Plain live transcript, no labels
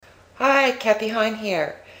Hi, Kathy Hine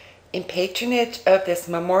here. In patronage of this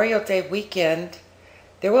Memorial Day weekend,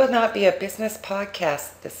 there will not be a business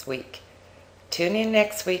podcast this week. Tune in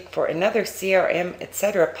next week for another CRM,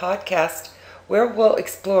 etc. podcast where we'll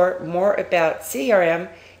explore more about CRM,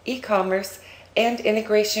 e-commerce, and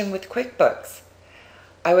integration with QuickBooks.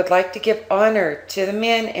 I would like to give honor to the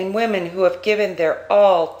men and women who have given their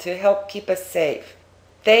all to help keep us safe.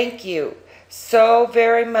 Thank you so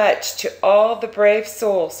very much to all the brave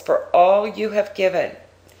souls for all you have given.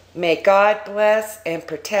 May God bless and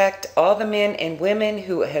protect all the men and women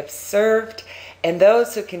who have served and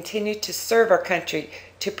those who continue to serve our country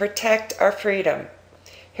to protect our freedom.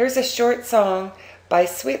 Here's a short song by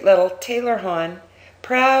sweet little Taylor Hahn,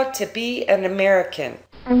 Proud to be an American.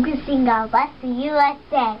 I'm Christine, God bless the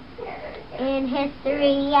USA. In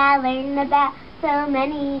history I learned about so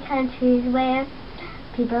many countries where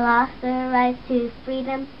people lost their rights to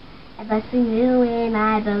freedom, a blessing you and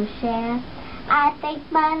I both share. I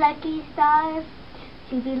thank my lucky stars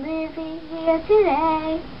to be living here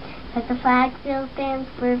today, 'cause the flag still stands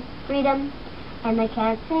for freedom, and they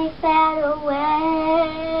can't take that away.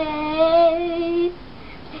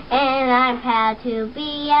 And I'm proud to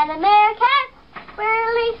be an American, where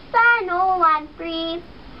at least I know I'm free,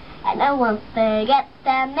 and I won't forget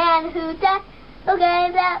the man who died, who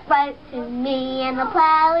gave that right to me, and I'll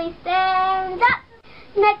proudly stand up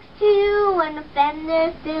next to you and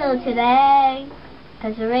offenders still today,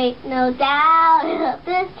 'cause there ain't no doubt about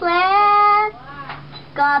this land.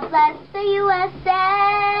 God bless the USA.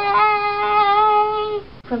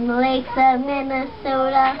 From the lakes of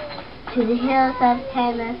Minnesota to the hills of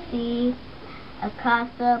Tennessee, across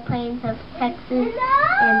the plains of Texas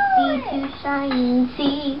and sea to shining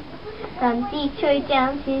sea, from Detroit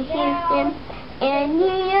down to Houston and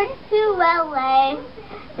New York to LA,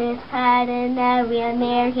 there's pride in every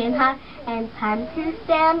American heart and time to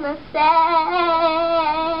stand the same.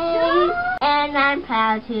 And I'm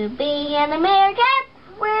proud to be an American,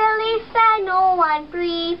 where at least I know I'm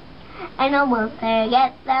free, and I won't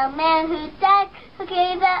forget the man who died, who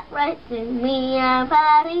gave that right to me. I'm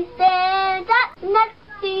proudly stand up next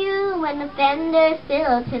to you and offenders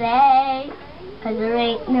still today, 'cause there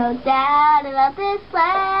ain't no doubt about this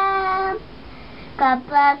land. God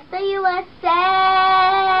bless the USA.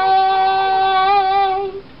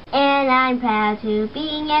 And I'm proud to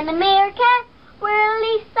be an American, where at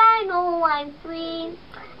least I know I'm free,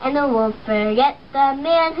 and I won't forget the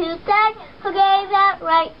man who died, who gave that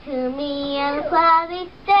right to me, and I'll proudly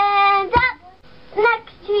stand up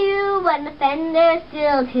next to you and offenders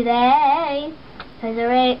still today, 'cause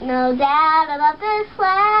there ain't no doubt about this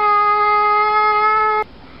land.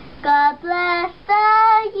 God bless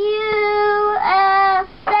the USA.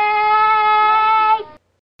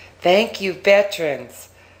 Thank you, veterans.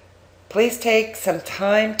 Please take some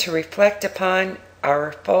time to reflect upon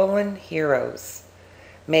our fallen heroes.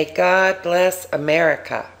 May God bless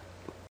America.